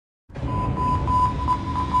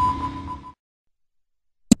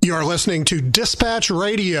You're listening to Dispatch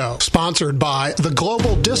Radio, sponsored by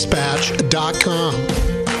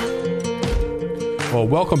theGlobalDispatch.com. Well,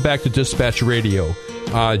 welcome back to Dispatch Radio.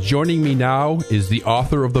 Joining me now is the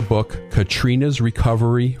author of the book, Katrina's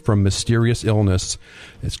Recovery from Mysterious Illness.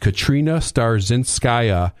 It's Katrina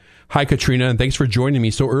Starzhynskaya. Hi, Katrina, and thanks for joining me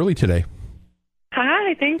so early today.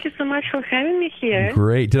 Hi, thank you so much for having me here.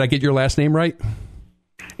 Great. Did I get your last name right?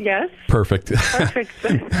 Yes. Perfect.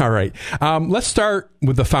 All right. Let's start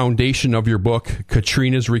with the foundation of your book,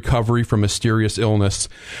 Katrina's Recovery from Mysterious Illness.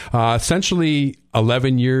 Essentially,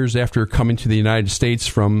 11 years after coming to the United States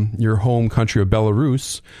from your home country of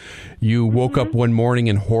Belarus, you woke up one morning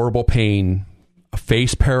in horrible pain,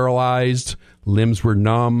 face paralyzed, limbs were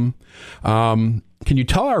numb. Can you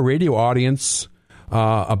tell our radio audience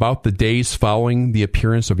about the days following the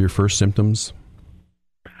appearance of your first symptoms?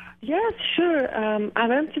 Yes, sure. I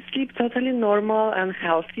went to sleep totally normal and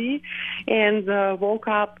healthy and woke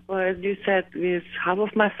up, as you said, with half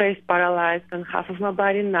of my face paralyzed and half of my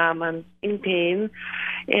body numb and in pain.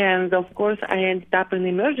 And, of course, I ended up in the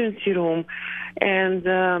emergency room. And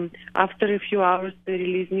after a few hours, they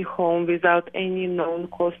released me home without any known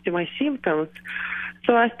cause to my symptoms.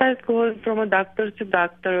 So I started going from a doctor to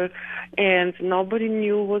doctor, and nobody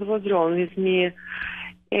knew what was wrong with me.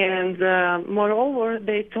 And moreover,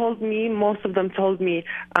 most of them told me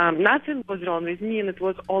nothing was wrong with me and it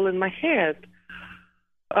was all in my head.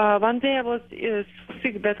 One day I was so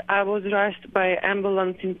sick that I was rushed by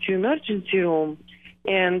ambulance into emergency room.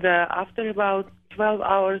 And after about 12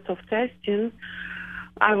 hours of testing,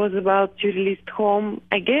 I was about to released home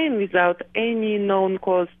again without any known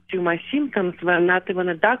cause to my symptoms, when not even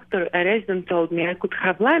a doctor, a resident told me I could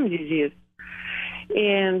have Lyme disease.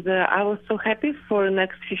 And I was so happy for the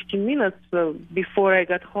next 15 minutes before I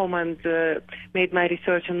got home and made my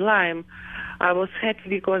research on Lyme. I was happy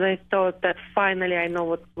because I thought that finally I know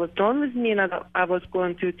what was wrong with me and I was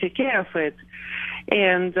going to take care of it.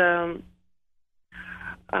 And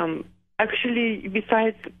actually,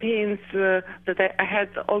 besides pains that I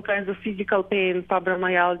had all kinds of physical pain,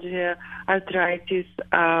 fibromyalgia, arthritis,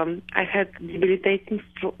 I had debilitating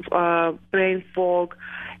brain fog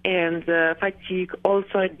and fatigue.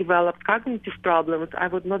 Also, I developed cognitive problems. I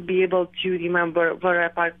would not be able to remember where I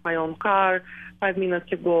parked my own car 5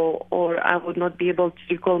 minutes ago, or I would not be able to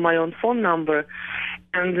recall my own phone number.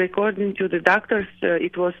 And according to the doctors,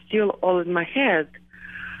 it was still all in my head.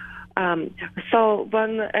 So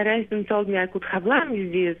when a resident told me I could have Lyme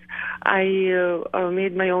disease, I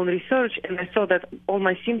made my own research and I saw that all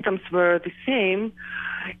my symptoms were the same.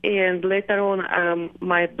 And later on,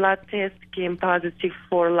 my blood test came positive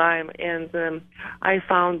for Lyme, and I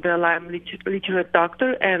found the Lyme literate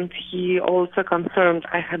doctor, and he also confirmed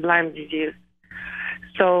I had Lyme disease.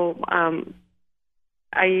 So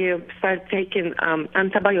I started taking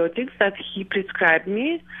antibiotics that he prescribed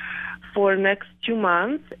me for next 2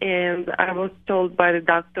 months, and I was told by the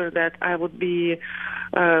doctor that I would be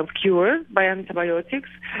cured by antibiotics,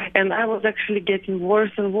 and I was actually getting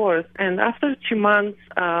worse and worse. And after 2 months,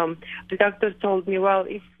 the doctor told me, well,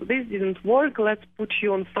 if this didn't work, let's put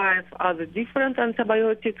you on 5 other different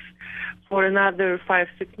antibiotics for another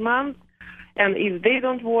 5-6 months. And if they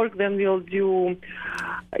don't work, then we'll do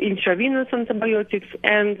intravenous antibiotics.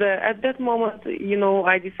 And at that moment,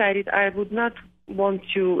 I decided I would not want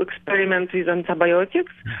to experiment with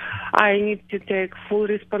antibiotics. I need to take full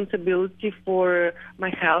responsibility for my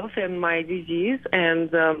health and my disease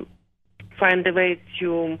and find a way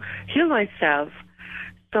to heal myself.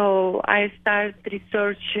 So I started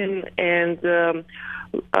researching and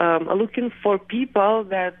looking for people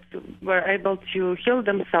that were able to heal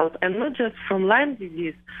themselves, and not just from Lyme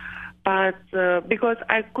disease, but because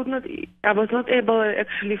I was not able to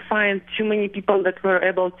actually find too many people that were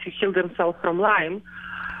able to heal themselves from Lyme.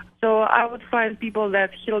 So I would find people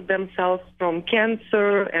that healed themselves from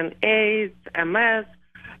cancer and AIDS, MS,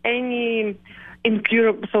 any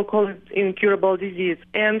so-called incurable disease.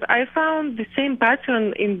 And I found the same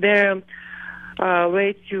pattern in their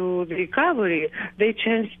way to the recovery. They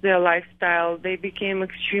changed their lifestyle. They became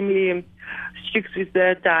extremely strict with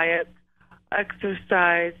their diet,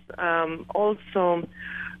 exercise, also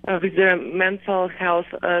with their mental health.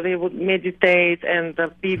 They would meditate and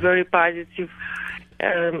be very positive.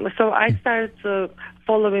 So I started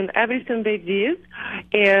following everything they did,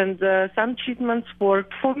 and some treatments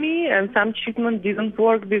worked for me and some treatments didn't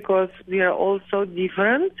work because we are all so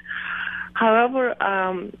different. However,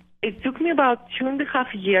 it took me about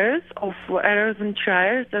 2.5 years of errors and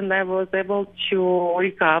trials, and I was able to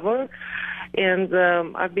recover. And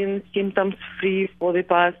I've been symptoms-free for the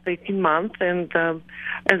past 18 months. And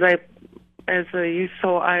as you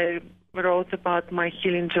saw, I wrote about my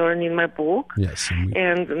healing journey in my book. Yes.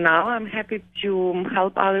 And now I'm happy to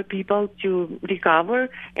help other people to recover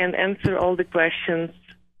and answer all the questions.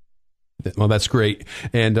 Well, that's great.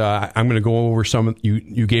 And I'm going to go over some.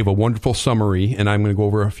 You gave a wonderful summary, and I'm going to go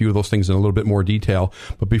over a few of those things in a little bit more detail.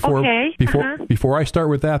 But before I start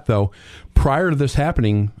with that, though, prior to this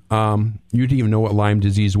happening, you didn't even know what Lyme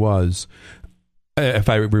disease was, if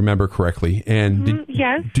I remember correctly. And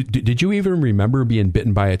yes. Did you even remember being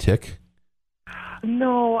bitten by a tick?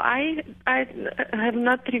 No, I have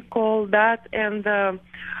not recalled that, and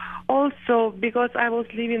also because I was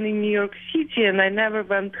living in New York City and I never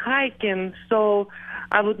went hiking, so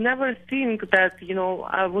I would never think that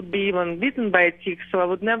I would be even bitten by a tick. So I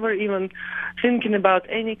would never even thinking about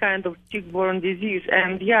any kind of tick-borne disease.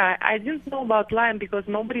 And yeah, I didn't know about Lyme because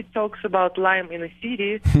nobody talks about Lyme in a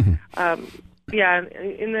city. Yeah,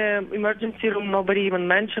 in the emergency room, nobody even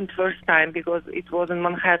mentioned first time because it was in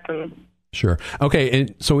Manhattan. Sure. Okay,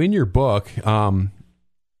 and so in your book,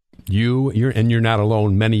 you're not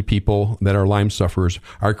alone. Many people that are Lyme sufferers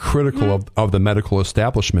are critical of the medical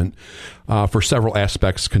establishment for several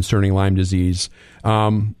aspects concerning Lyme disease.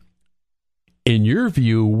 In your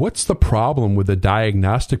view, what's the problem with the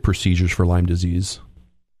diagnostic procedures for Lyme disease?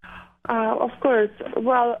 Of course.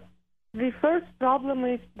 Well, the first problem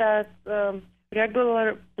is that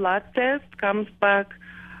regular blood test comes back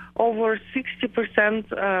over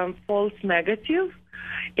 60% false negative,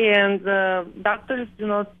 and doctors do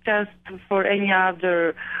not test for any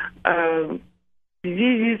other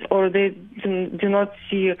diseases, or they do not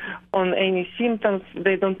see on any symptoms.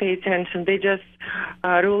 They don't pay attention. They just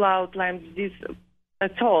rule out Lyme disease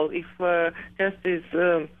at all if test is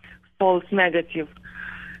false negative.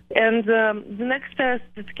 And the next test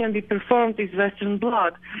that can be performed is Western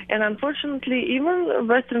blot. And unfortunately, even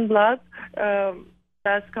Western blot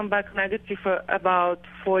does come back negative about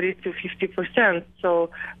 40 to 50%. So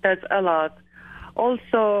that's a lot.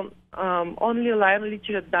 Also, only Lyme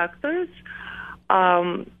literate doctors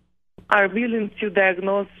are willing to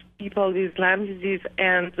diagnose people with Lyme disease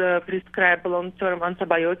and prescribe long-term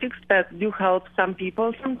antibiotics that do help some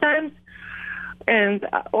people sometimes. And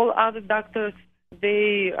all other doctors,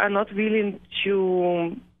 they are not willing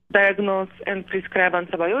to diagnose and prescribe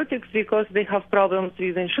antibiotics because they have problems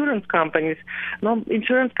with insurance companies. No,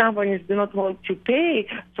 insurance companies do not want to pay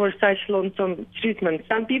for such long-term treatment.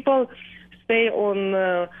 Some people stay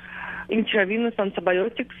on intravenous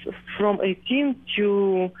antibiotics from 18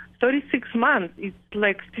 to 36 months. It's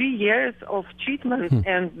like 3 years of treatment,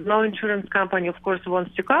 and no insurance company, of course,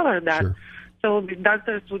 wants to cover that. Sure. So the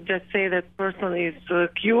doctors would just say that person is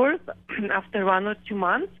cured after 1 or 2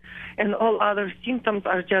 months, and all other symptoms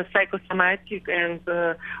are just psychosomatic and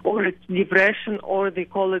or it's depression, or they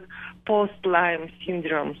call it post-Lyme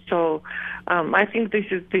syndrome. So I think this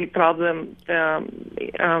is the problem,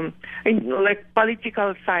 in, like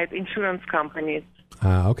political side, insurance companies.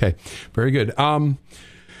 Okay, very good.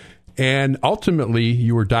 And ultimately,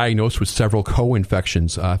 you were diagnosed with several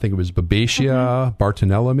co-infections. I think it was Babesia,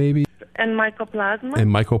 Bartonella, maybe? And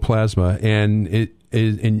mycoplasma. And it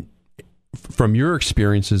is, from your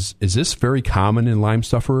experiences, is this very common in Lyme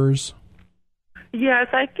sufferers? Yes,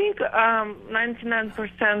 I think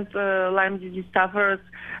 99% Lyme disease sufferers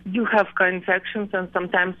do have co-infections, and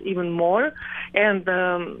sometimes even more. And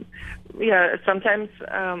sometimes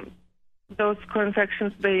those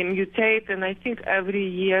co-infections, they mutate, and I think every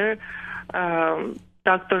year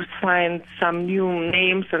doctors find some new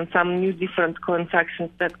names and some new different co-infections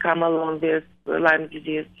that come along with Lyme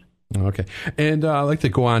disease. Okay, and I'd like to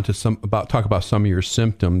go on to talk about some of your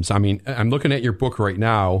symptoms. I mean, I'm looking at your book right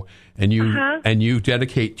now, and you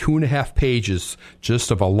dedicate 2.5 pages just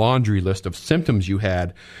of a laundry list of symptoms you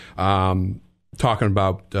had, talking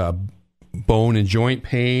about bone and joint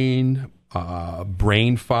pain,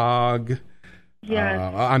 brain fog.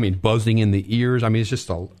 Yes. Buzzing in the ears. I mean, it's just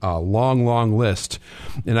a long, long list.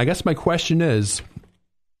 And I guess my question is,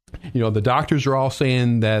 the doctors are all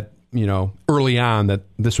saying that, early on that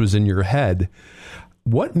this was in your head.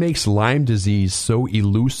 What makes Lyme disease so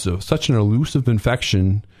elusive, such an elusive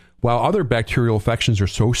infection, while other bacterial infections are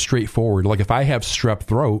so straightforward? Like if I have strep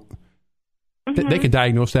throat, they can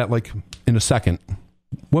diagnose that like in a second.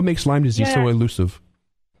 What makes Lyme disease so elusive?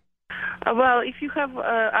 Well, if you have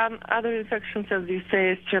other infections, as you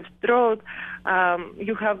say, strep throat,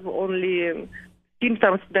 you have only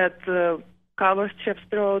symptoms that cover strep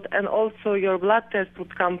throat, and also your blood test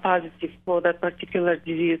would come positive for that particular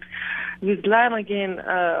disease. With Lyme, again,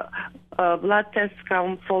 blood tests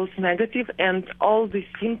come false negative, and all the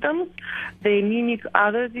symptoms, they mimic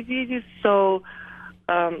other diseases. So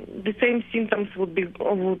the same symptoms would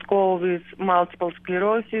go with multiple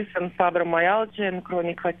sclerosis and fibromyalgia and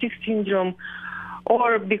chronic fatigue syndrome,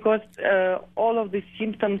 or because all of these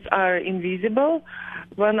symptoms are invisible.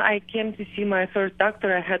 When I came to see my first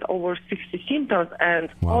doctor, I had over 60 symptoms, and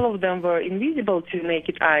all of them were invisible to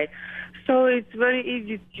naked eye. So it's very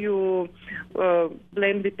easy to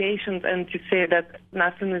blame the patient and to say that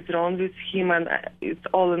nothing is wrong with him and it's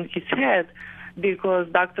all in his head, because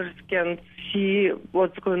doctors can see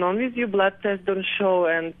what's going on with you, blood tests don't show,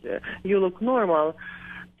 and you look normal.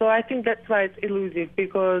 So I think that's why it's elusive,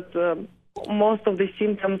 because most of the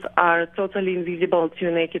symptoms are totally invisible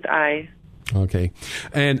to naked eye. Okay.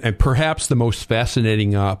 And perhaps the most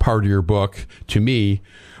fascinating part of your book, to me,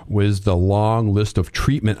 was the long list of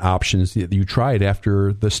treatment options that you tried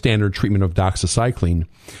after the standard treatment of doxycycline.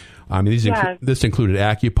 I mean, this included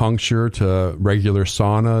acupuncture to regular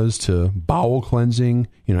saunas to bowel cleansing,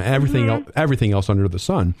 everything else under the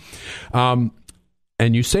sun. And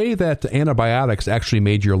you say that the antibiotics actually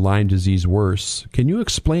made your Lyme disease worse. Can you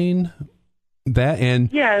explain that?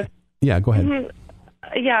 And yes. Yeah, go ahead. Mm-hmm.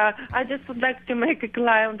 Yeah, I just would like to make it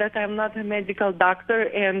clear that I'm not a medical doctor,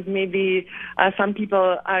 and maybe some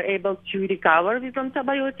people are able to recover with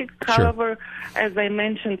antibiotics. Sure. However, as I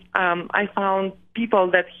mentioned, I found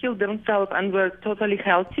people that healed themselves and were totally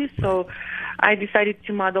healthy, so I decided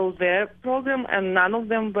to model their program, and none of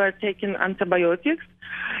them were taking antibiotics.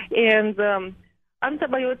 And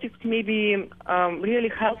antibiotics may be really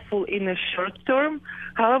helpful in the short term.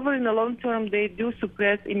 However, in the long term, they do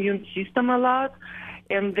suppress immune system a lot,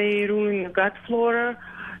 and they ruin the gut flora.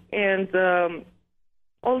 And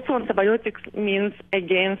also antibiotics means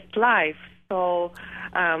against life. So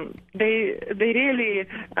they really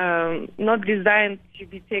not designed to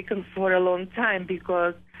be taken for a long time,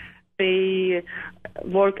 because they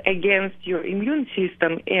work against your immune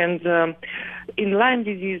system. And in Lyme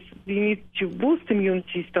disease, we need to boost immune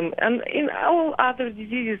system. And in all other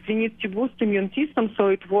diseases, we need to boost immune system so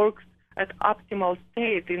it works at optimal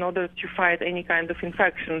state in order to fight any kind of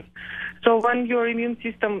infections. So when your immune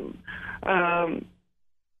system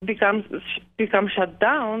becomes shut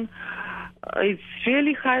down, it's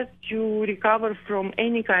really hard to recover from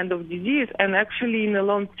any kind of disease. And actually, in the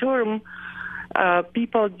long term,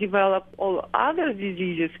 people develop all other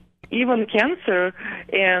diseases, even cancer,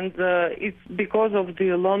 and it's because of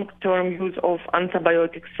the long-term use of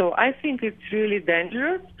antibiotics. So I think it's really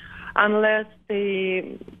dangerous unless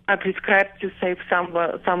they are prescribed to save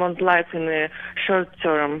someone's life in the short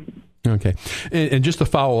term. Okay. And just to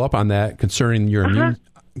follow up on that, concerning your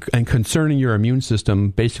immune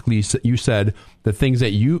system, basically you said the things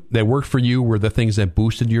that worked for you were the things that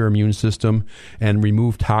boosted your immune system and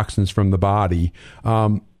removed toxins from the body.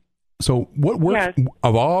 So what worked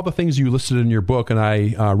of all the things you listed in your book, and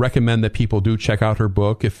I recommend that people do check out her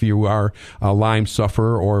book if you are a Lyme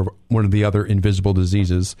sufferer or one of the other invisible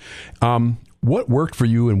diseases. What worked for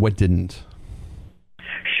you and what didn't?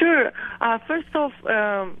 Sure. First off,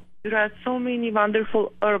 there are so many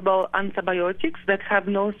wonderful herbal antibiotics that have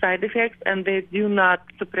no side effects, and they do not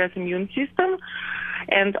suppress immune system,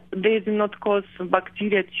 and they do not cause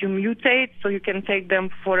bacteria to mutate, so you can take them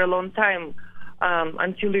for a long time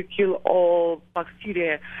until you kill all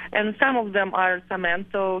bacteria. And some of them are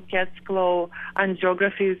Samento, cat's claw,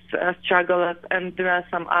 Angiographis, Astragalus, and there are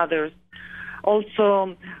some others.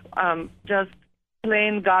 Also, just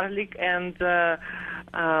plain garlic and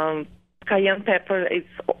cayenne pepper,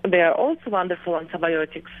 they are also wonderful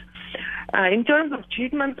antibiotics. In terms of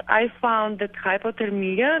treatment, I found that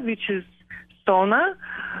hypothermia, which is sauna,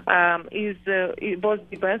 it was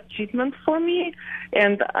the best treatment for me,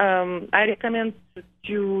 and I recommend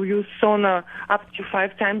to use sauna up to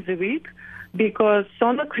 5 times a week, because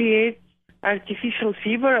sauna creates artificial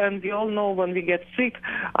fever, and we all know when we get sick,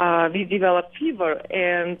 we develop fever,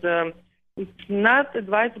 and it's not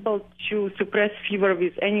advisable to suppress fever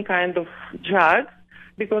with any kind of drug,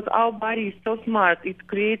 because our body is so smart. It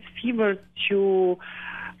creates fever to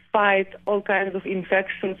fight all kinds of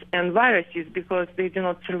infections and viruses, because they do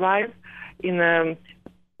not survive in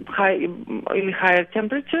higher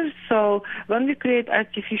temperatures. So when we create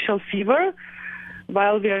artificial fever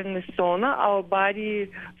while we are in the sauna, our body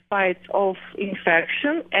fights off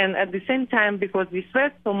infection, and at the same time, because we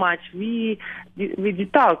sweat so much, we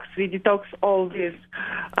detox all these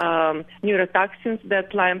neurotoxins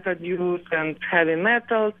that Lyme produce and heavy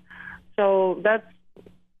metals. So that's,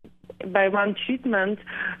 by one treatment,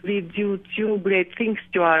 we do 2 great things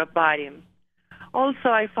to our body. Also,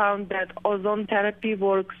 I found that ozone therapy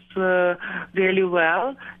works really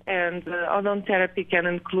well, and ozone therapy can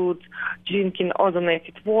include drinking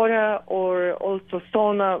ozonated water, or also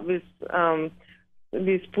sauna with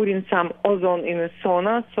with putting some ozone in a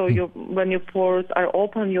sauna. So when your pores are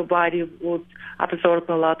open, your body would absorb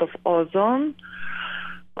a lot of ozone.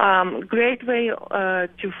 Great way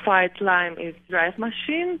to fight Lyme is Drive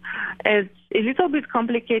Machine. It's a little bit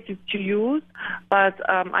complicated to use, but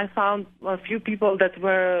I found a few people that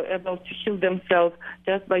were able to heal themselves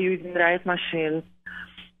just by using Drive Machines.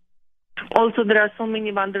 Also, there are so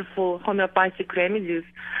many wonderful homeopathic remedies.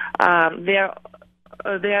 They are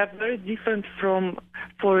very different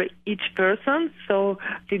for each person. So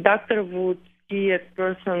the doctor would see a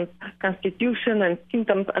person's constitution and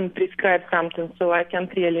symptoms and prescribe something. So I can't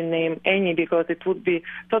really name any because it would be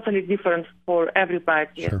totally different for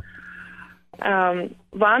everybody. Sure.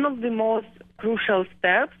 One of the most crucial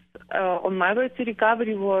steps on my way to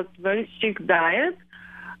recovery was very strict diet.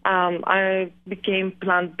 I became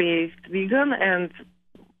plant-based vegan and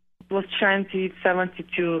was trying to eat 70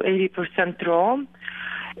 to 80% raw.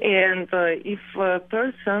 And if a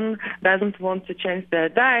person doesn't want to change their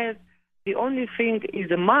diet, the only thing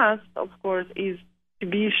is a must, of course, is to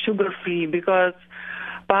be sugar-free, because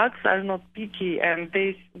bugs are not picky and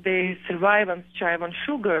they survive and thrive on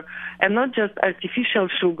sugar, and not just artificial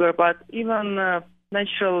sugar, but even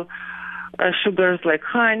natural sugars like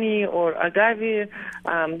honey or agave.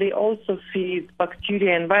 They also feed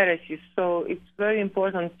bacteria and viruses, so it's very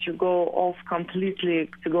important to go off completely,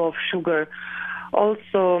 to go off sugar.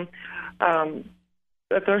 Also,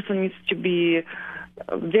 a person needs to be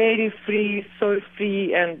dairy-free,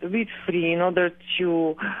 soy-free, and wheat-free in order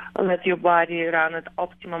to let your body run at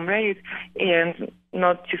optimum rate and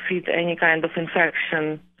not to feed any kind of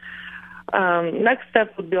infection. Next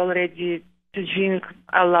step would be already to drink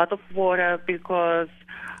a lot of water, because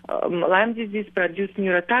Lyme disease produces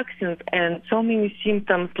neurotoxins, and so many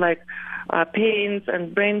symptoms like pains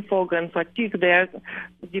and brain fog and fatigue, they are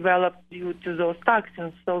developed due to those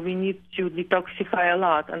toxins. So we need to detoxify a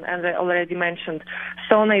lot. And as I already mentioned,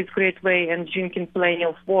 sauna is a great way, and drinking plenty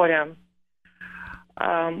of water.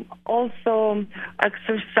 Also,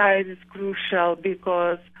 exercise is crucial,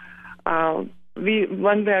 because when we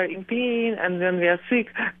are in pain and when we are sick,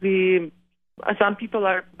 some people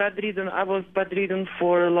are bedridden. I was bedridden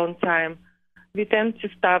for a long time. We tend to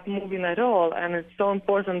stop moving at all, and it's so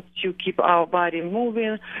important to keep our body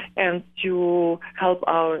moving and to help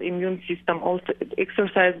our immune system. Also,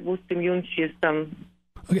 exercise boosts immune system.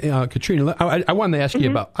 Okay, Katrina, I wanted to ask you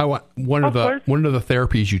about one of the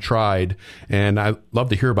therapies you tried, and I'd love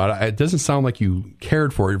to hear about it. It doesn't sound like you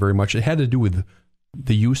cared for it very much. It had to do with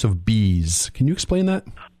the use of bees. Can you explain that?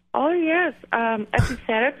 Oh yes,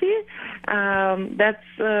 epitherapy.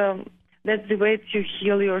 That's the way to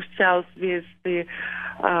heal yourself with the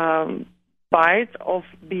bite of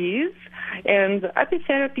bees. And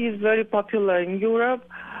epitherapy is very popular in Europe.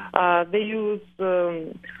 They use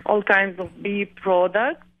all kinds of bee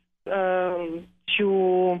products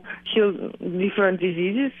to heal different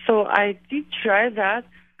diseases. So I did try that.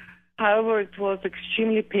 However, it was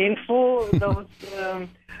extremely painful, those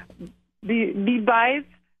bee bites.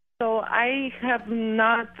 So I have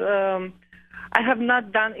not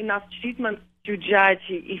done enough treatment to judge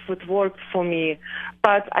if it worked for me.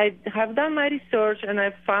 But I have done my research, and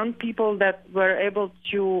I found people that were able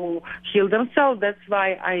to heal themselves. That's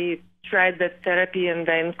why I tried that therapy, and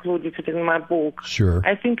I included it in my book. Sure.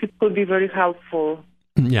 I think it could be very helpful.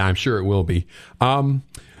 Yeah, I'm sure it will be.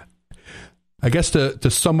 I guess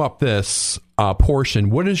to sum up this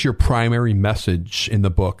portion, what is your primary message in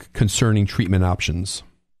the book concerning treatment options?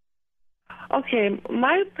 Okay,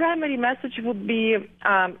 my primary message would be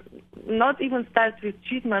not even start with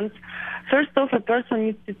treatment. First off, a person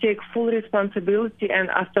needs to take full responsibility and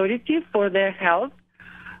authority for their health,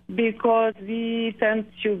 because we tend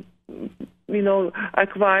to,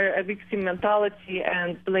 acquire a victim mentality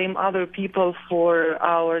and blame other people for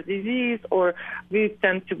our disease, or we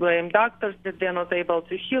tend to blame doctors that they're not able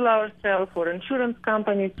to heal ourselves, or insurance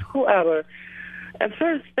companies, whoever. A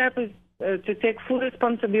first step is to take full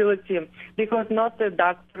responsibility, because not the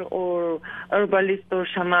doctor or herbalist or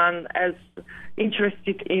shaman as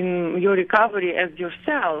interested in your recovery as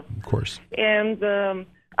yourself. Of course. And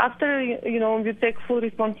after, you take full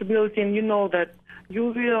responsibility, and you know that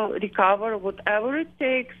you will recover whatever it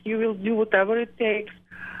takes, you will do whatever it takes,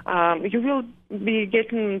 you will be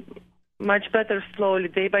getting much better slowly,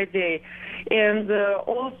 day by day. And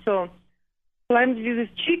also, Lyme disease is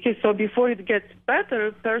tricky, so before it gets better,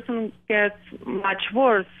 a person gets much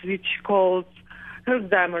worse, which calls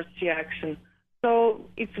Herxheimer's reaction. So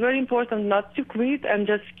it's very important not to quit and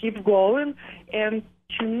just keep going, and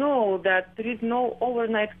to know that there is no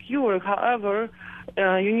overnight cure. However,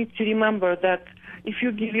 you need to remember that if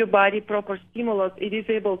you give your body proper stimulus, it is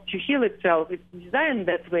able to heal itself. It's designed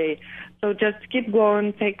that way. So just keep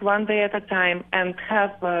going, take one day at a time, and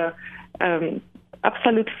have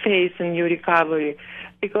absolute faith in your recovery.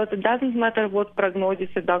 Because it doesn't matter what prognosis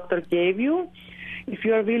a doctor gave you. If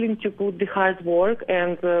you are willing to put the hard work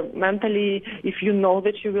and mentally, if you know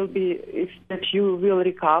that you will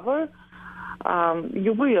recover,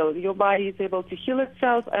 you will. Your body is able to heal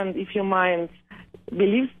itself, and if your mind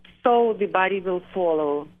believes so, the body will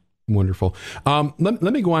follow. Wonderful. Let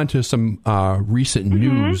me go on to some recent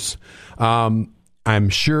news. I'm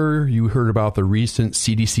sure you heard about the recent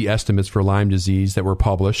CDC estimates for Lyme disease that were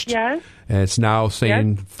published. Yes. And it's now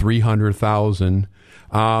saying 300,000.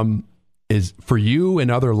 Is for you and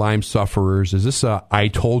other Lyme sufferers, is this a I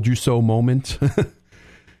told you so moment?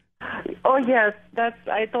 Oh, yes, that's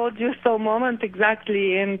I told you so moment,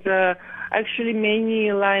 exactly. And actually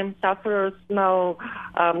many Lyme sufferers now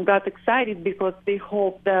got excited because they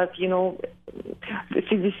hope that, the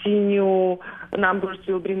CDC new numbers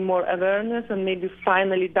will bring more awareness, and maybe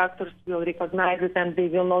finally doctors will recognize it and they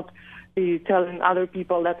will not be telling other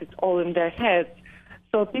people that it's all in their heads.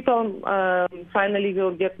 So people finally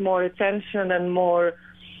will get more attention and more,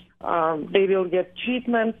 they will get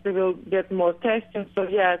treatments, they will get more testing. So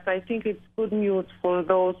yes, I think it's good news for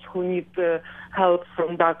those who need help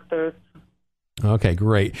from doctors. Okay,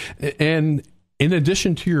 great. And in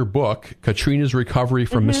addition to your book, Katrina's Recovery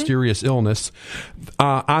from Mysterious Illness,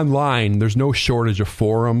 online, there's no shortage of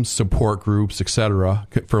forums, support groups, etc.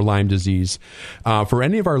 for Lyme disease. For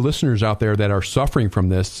any of our listeners out there that are suffering from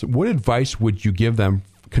this, what advice would you give them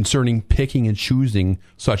concerning picking and choosing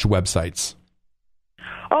such websites?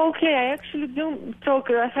 Okay, I actually do talk.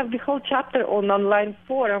 I have the whole chapter on online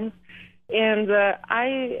forums. And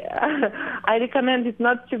I recommend it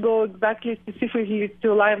not to go exactly specifically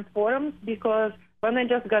to Lyme forums, because when I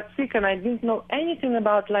just got sick and I didn't know anything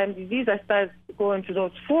about Lyme disease, I started going to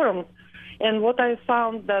those forums. And what I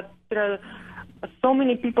found that there are so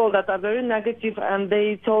many people that are very negative, and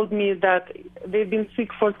they told me that they've been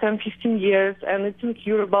sick for 10, 15 years and it's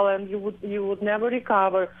incurable and you would never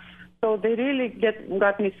recover. So they really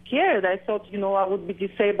got me scared. I thought, I would be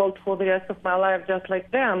disabled for the rest of my life just like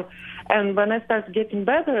them. And when I started getting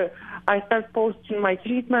better, I started posting my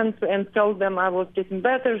treatments and told them I was getting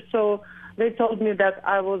better. So they told me that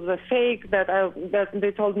I was a fake, that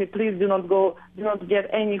they told me, please do not get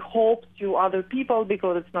any hope to other people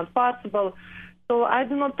because it's not possible. So I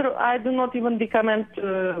do not even recommend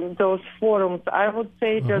those forums. I would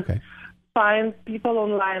say find people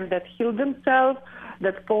online that heal themselves,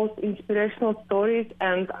 that post inspirational stories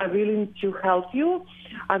and are willing to help you,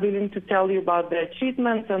 are willing to tell you about their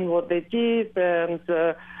treatments and what they did and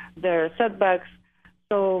their setbacks.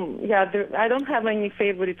 So, I don't have any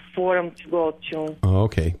favorite forum to go to.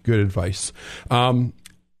 Okay, good advice.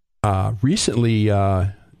 Recently,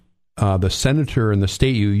 the senator in the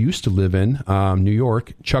state you used to live in, New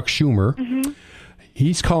York, Chuck Schumer,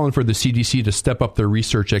 he's calling for the CDC to step up their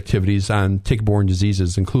research activities on tick-borne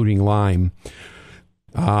diseases, including Lyme.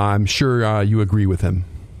 I'm sure you agree with him.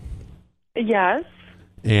 Yes.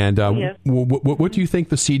 And yes. What do you think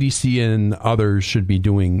the CDC and others should be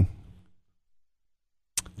doing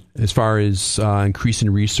as far as increasing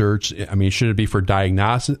research? I mean, should it be for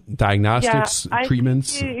diagnostics,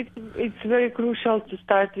 treatments? I think it's very crucial to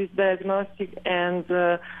start with diagnostic and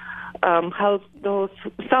help those.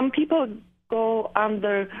 Some people go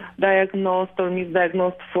underdiagnosed or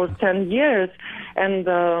misdiagnosed for 10 years,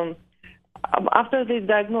 and after they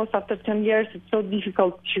diagnose after 10 years, it's so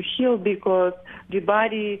difficult to heal because the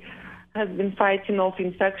body has been fighting off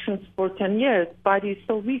infections for 10 years. Body is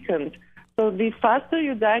so weakened. So the faster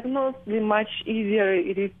you diagnose, the much easier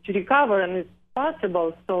it is to recover, and it's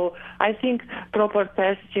possible. So I think proper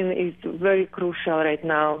testing is very crucial right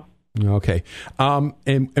now. Okay.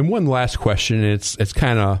 And one last question. It's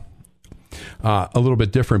kind of a little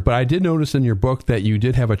bit different, but I did notice in your book that you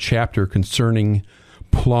did have a chapter concerning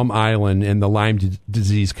Plum Island and the Lyme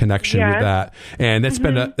disease connection with that, and that's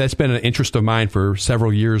been an interest of mine for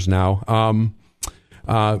several years now.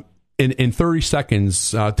 In 30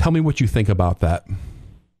 seconds, tell me what you think about that.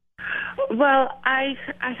 Well, I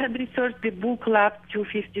had researched the book Lab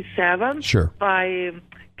 257 by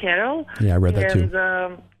Carol. Yeah, I read that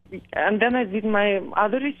too. And then I did my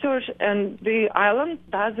other research, and the island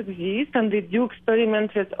does exist, and they do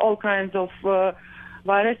experiment with all kinds of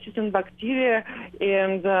viruses and bacteria,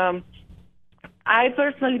 and I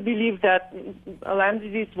personally believe that Lyme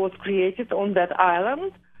disease was created on that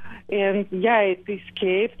island, and it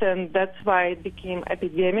escaped, and that's why it became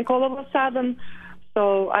epidemic all of a sudden.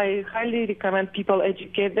 So I highly recommend people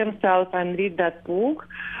educate themselves and read that book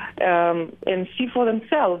and see for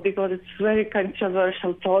themselves, because it's a very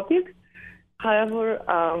controversial topic. However,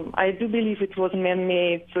 I do believe it was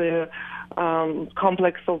man-made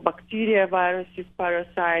complex of bacteria, viruses,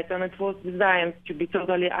 parasites, and it was designed to be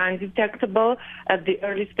totally undetectable at the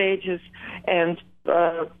early stages and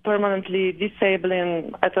permanently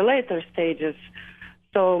disabling at the later stages.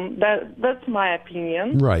 So that's my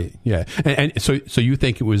opinion. Right. Yeah. And so you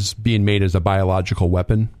think it was being made as a biological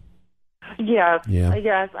weapon? Yes. Yeah.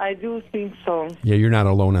 Yes, I do think so. Yeah, you're not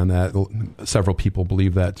alone on that. Several people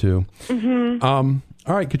believe that too. Mm-hmm.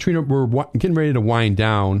 All right, Katrina, we're getting ready to wind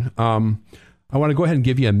down. I want to go ahead and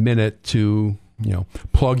give you a minute to,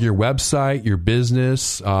 plug your website, your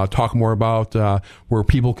business, talk more about where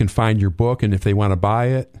people can find your book, and if they want to buy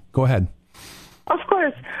it, go ahead. Of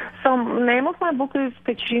course. So the name of my book is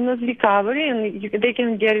Katrina's Recovery, and they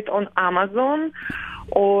can get it on Amazon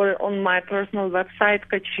or on my personal website,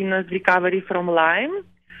 Katrina's Recovery from Lyme.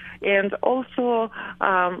 And also,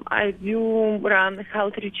 I do run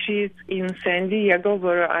health retreats in San Diego,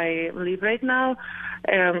 where I live right now.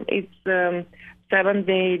 It's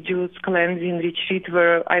 7-day juice cleansing retreat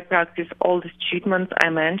where I practice all these treatments I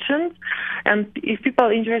mentioned. And if people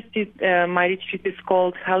are interested, my retreat is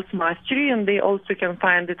called Health Mastery, and they also can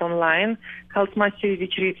find it online,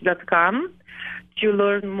 healthmasteryretreat.com, to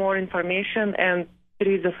learn more information. And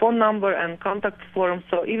there is a phone number and contact form,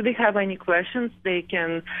 so if they have any questions, they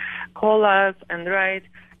can call us and write.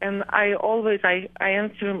 And I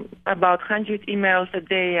answer about 100 emails a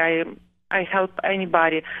day. I help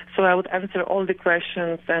anybody, so I would answer all the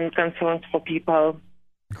questions and concerns for people.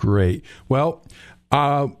 Great. Well,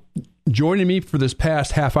 joining me for this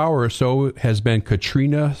past half hour or so has been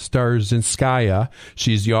Katrina Starzhynskaya.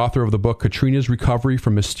 She's the author of the book Katrina's Recovery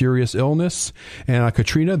from Mysterious Illness. And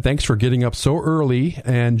Katrina, thanks for getting up so early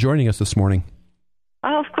and joining us this morning.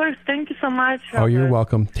 Oh, of course. Thank you so much. Oh, you're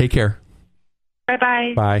welcome. Take care.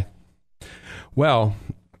 Bye-bye. Bye. Well,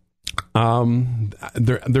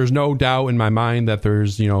 there's no doubt in my mind that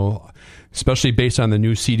there's, especially based on the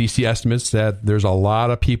new CDC estimates, that there's a lot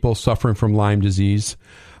of people suffering from Lyme disease.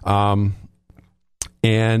 And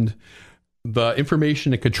the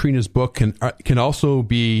information in Katrina's book can also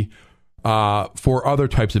be for other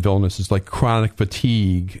types of illnesses like chronic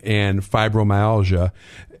fatigue and fibromyalgia.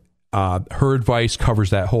 Her advice covers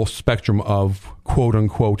that whole spectrum of quote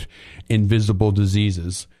unquote invisible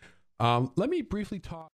diseases. Let me briefly talk.